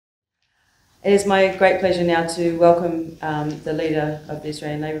It is my great pleasure now to welcome the leader of the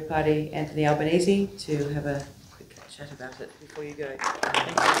Australian Labor Party, Anthony Albanese, to have a quick chat about it before you go.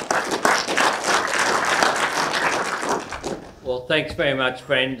 Well, thanks very much,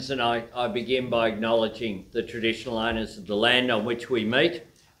 friends, and I begin by acknowledging the traditional owners of the land on which we meet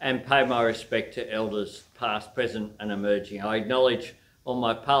and pay my respect to elders past, present and emerging. I acknowledge all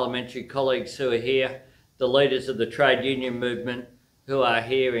my parliamentary colleagues who are here, the leaders of the trade union movement who are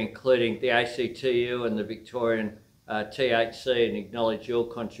here, including the ACTU and the Victorian THC, and acknowledge your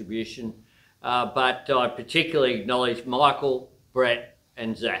contribution. But I particularly acknowledge Michael, Brett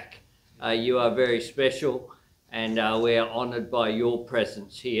and Zach. You are very special, and we are honoured by your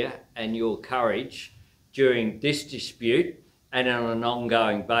presence here and your courage during this dispute and on an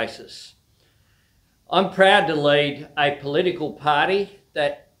ongoing basis. I'm proud to lead a political party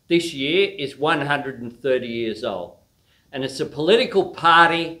that this year is 130 years old. And it's a political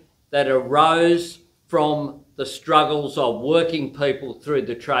party that arose from the struggles of working people through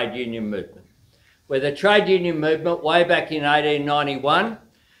the trade union movement, where the trade union movement way back in 1891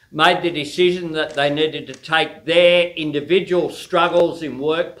 made the decision that they needed to take their individual struggles in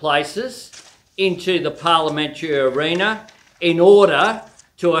workplaces into the parliamentary arena in order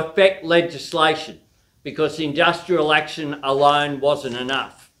to affect legislation, because industrial action alone wasn't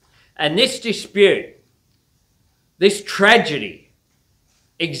enough. And this dispute, this tragedy,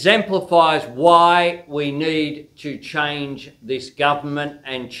 exemplifies why we need to change this government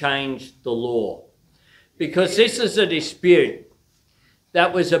and change the law. Because this is a dispute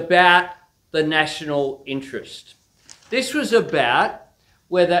that was about the national interest. This was about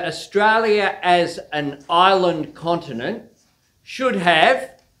whether Australia as an island continent should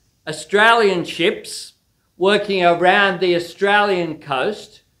have Australian ships working around the Australian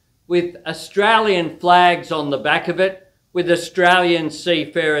coast with Australian flags on the back of it, with Australian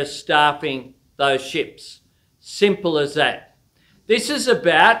seafarers staffing those ships. Simple as that. This is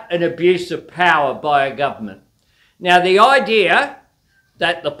about an abuse of power by a government. Now, the idea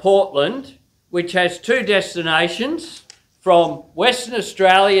that the Portland, which has two destinations, from Western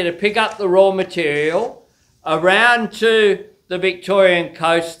Australia to pick up the raw material, around to the Victorian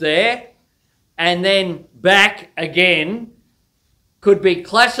coast there, and then back again, could be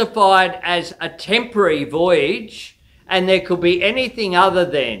classified as a temporary voyage, and there could be anything other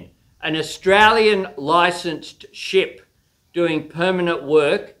than an Australian licensed ship doing permanent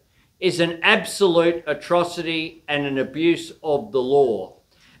work, is an absolute atrocity and an abuse of the law.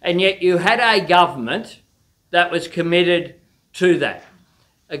 And yet you had a government that was committed to that.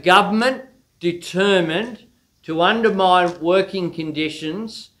 A government determined to undermine working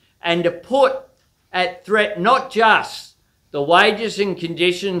conditions and to put at threat not just the wages and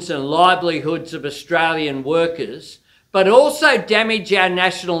conditions and livelihoods of Australian workers, but also damage our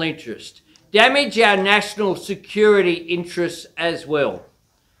national interest, damage our national security interests as well.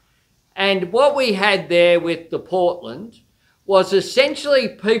 And what we had there with the Portland was essentially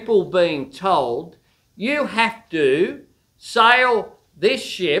people being told, you have to sail this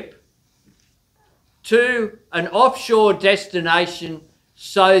ship to an offshore destination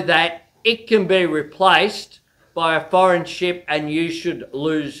so that it can be replaced by a foreign ship and you should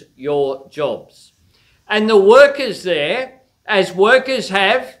lose your jobs. And the workers there, as workers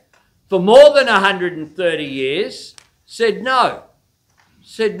have for more than 130 years, said no.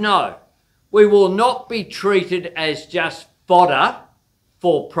 We will not be treated as just fodder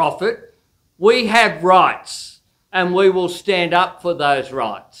for profit. We have rights and we will stand up for those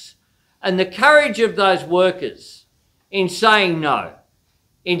rights. And the courage of those workers in saying no,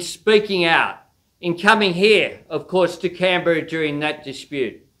 in speaking out, in coming here, of course, to Canberra during that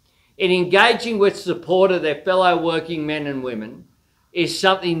dispute, in engaging with support of their fellow working men and women, is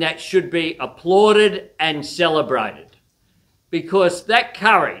something that should be applauded and celebrated. Because that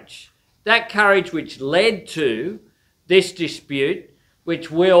courage which led to this dispute,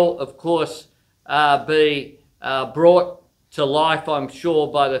 which will, of course, be brought to life, I'm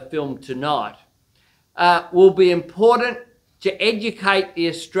sure, by the film tonight, will be important to educate the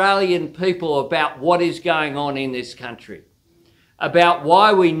Australian people about what is going on in this country, about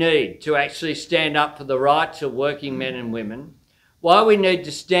why we need to actually stand up for the rights of working men and women, why we need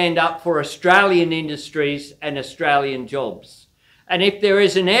to stand up for Australian industries and Australian jobs. And if there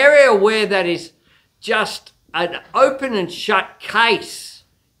is an area where that is just an open and shut case,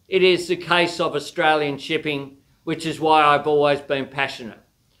 it is the case of Australian shipping, which is why I've always been passionate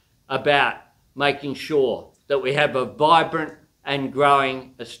about making sure that we have a vibrant and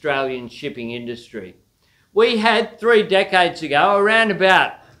growing Australian shipping industry. We had 3 decades ago around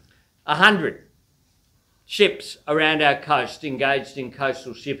about 100 ships around our coast engaged in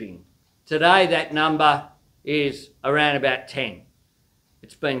coastal shipping. Today that number is around about 10.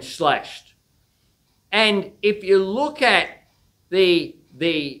 It's been slashed. And if you look at the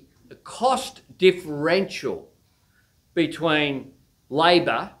cost differential between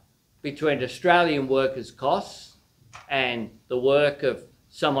labour, between Australian workers' costs and the work of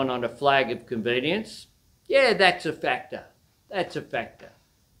someone on a flag of convenience, yeah, that's a factor. That's a factor.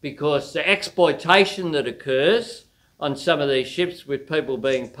 Because the exploitation that occurs on some of these ships with people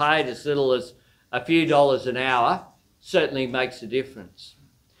being paid as little as a few dollars an hour certainly makes a difference.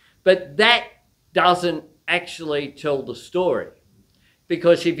 But that doesn't actually tell the story.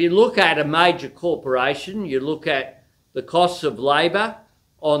 Because if you look at a major corporation, you look at the costs of labour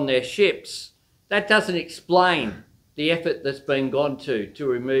on their ships, that doesn't explain the effort that's been gone to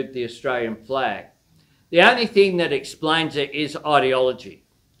remove the Australian flag. The only thing that explains it is ideology,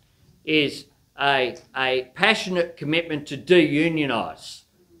 is a passionate commitment to de-unionise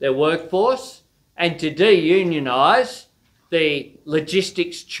their workforce and to de-unionise the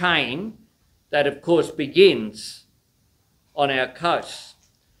logistics chain that of course begins on our coasts.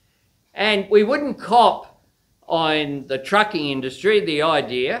 And we wouldn't cop on the trucking industry the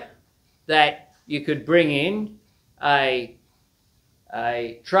idea that you could bring in a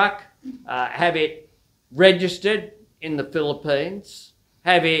truck, have it registered in the Philippines,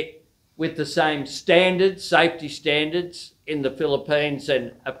 have it with the same standards, safety standards in the Philippines,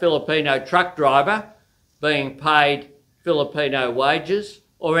 and a Filipino truck driver being paid Filipino wages,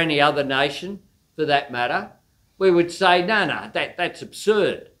 or any other nation for that matter. We would say, no, that's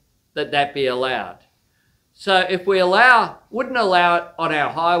absurd that be allowed. So if we wouldn't allow it on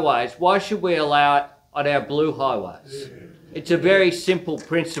our highways, why should we allow it on our blue highways? It's a very simple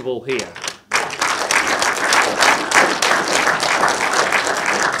principle here.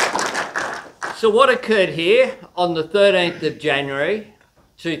 So what occurred here on the 13th of January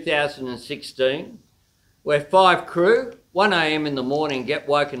 2016, where 5 crew, 1 a.m. in the morning, get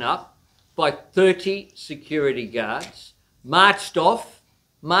woken up by 30 security guards, marched off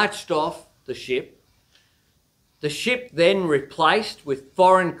the ship. The ship then replaced with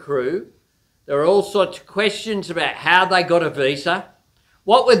foreign crew. There were all sorts of questions about how they got a visa.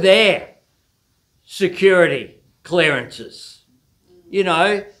 What were their security clearances? You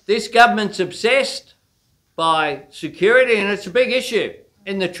know, this government's obsessed by security, and it's a big issue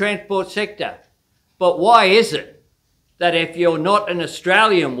in the transport sector. But why is it that if you're not an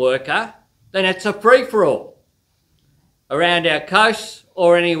Australian worker, then it's a free-for-all around our coasts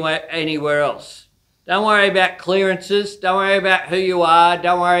or anywhere else? Don't worry about clearances. Don't worry about who you are.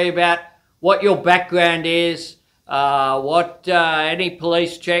 Don't worry about what your background is, any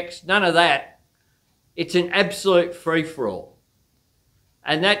police checks, none of that. It's an absolute free-for-all.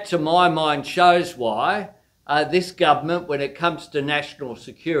 And that, to my mind, shows why this government, when it comes to national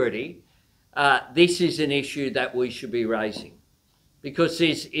security, this is an issue that we should be raising, because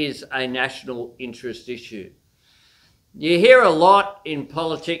this is a national interest issue. You hear a lot in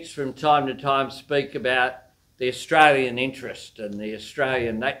politics from time to time speak about the Australian interest and the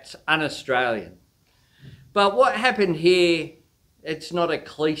Australian, that's un-Australian. But what happened here, it's not a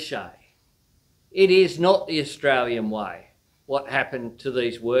cliche. It is not the Australian way, what happened to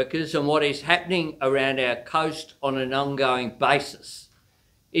these workers, and what is happening around our coast on an ongoing basis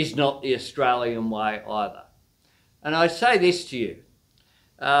is not the Australian way either. And I say this to you.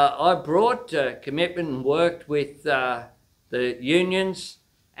 I brought commitment and worked with the unions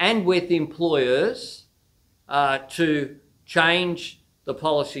and with employers to change the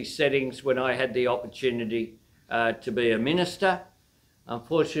policy settings when I had the opportunity to be a minister.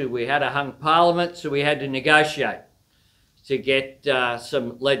 Unfortunately, we had a hung parliament, so we had to negotiate to get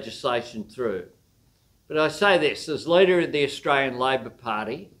some legislation through. But I say this, as leader of the Australian Labor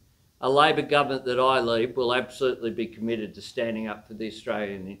Party, a Labor government that I lead will absolutely be committed to standing up for the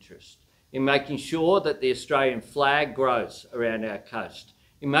Australian interest, in making sure that the Australian flag grows around our coast,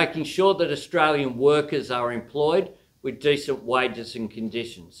 in making sure that Australian workers are employed with decent wages and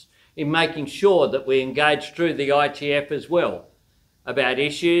conditions, in making sure that we engage through the ITF as well about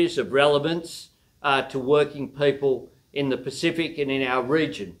issues of relevance to working people in the Pacific and in our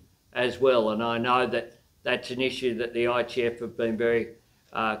region as well. And I know that that's an issue that the ITF have been very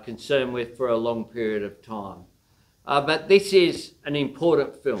concerned with for a long period of time. But this is an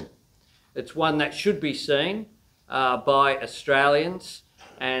important film. It's one that should be seen by Australians,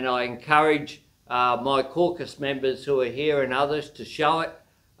 and I encourage my caucus members who are here and others to show it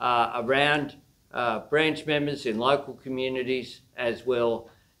around branch members in local communities as well,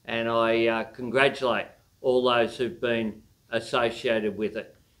 and I congratulate all those who've been associated with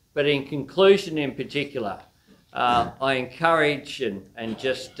it. But in conclusion in particular, I encourage and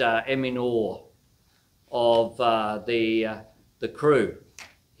just am in awe of the crew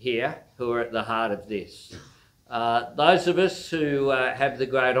here who are at the heart of this. Those of us who have the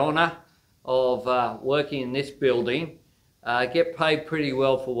great honour of working in this building get paid pretty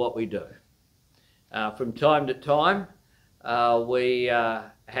well for what we do. From time to time, we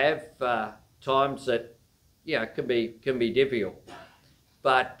have times that can be difficult,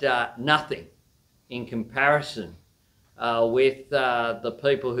 but nothing in comparison with the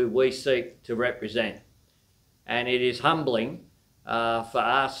people who we seek to represent. And it is humbling for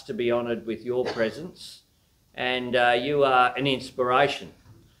us to be honoured with your presence, and you are an inspiration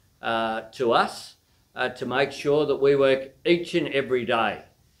to us to make sure that we work each and every day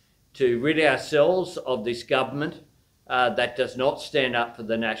to rid ourselves of this government that does not stand up for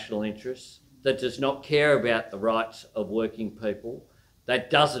the national interests, that does not care about the rights of working people,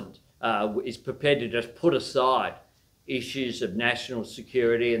 that is prepared to just put aside issues of national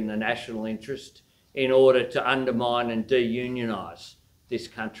security and the national interest in order to undermine and de-unionise this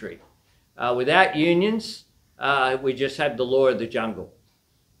country. Without unions, we just have the law of the jungle.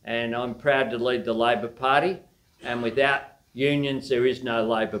 And I'm proud to lead the Labor Party, and without unions there is no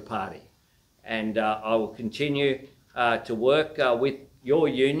Labor Party. And I will continue to work with your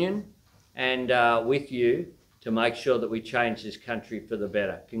union and with you to make sure that we change this country for the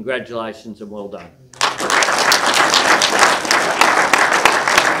better. Congratulations and well done.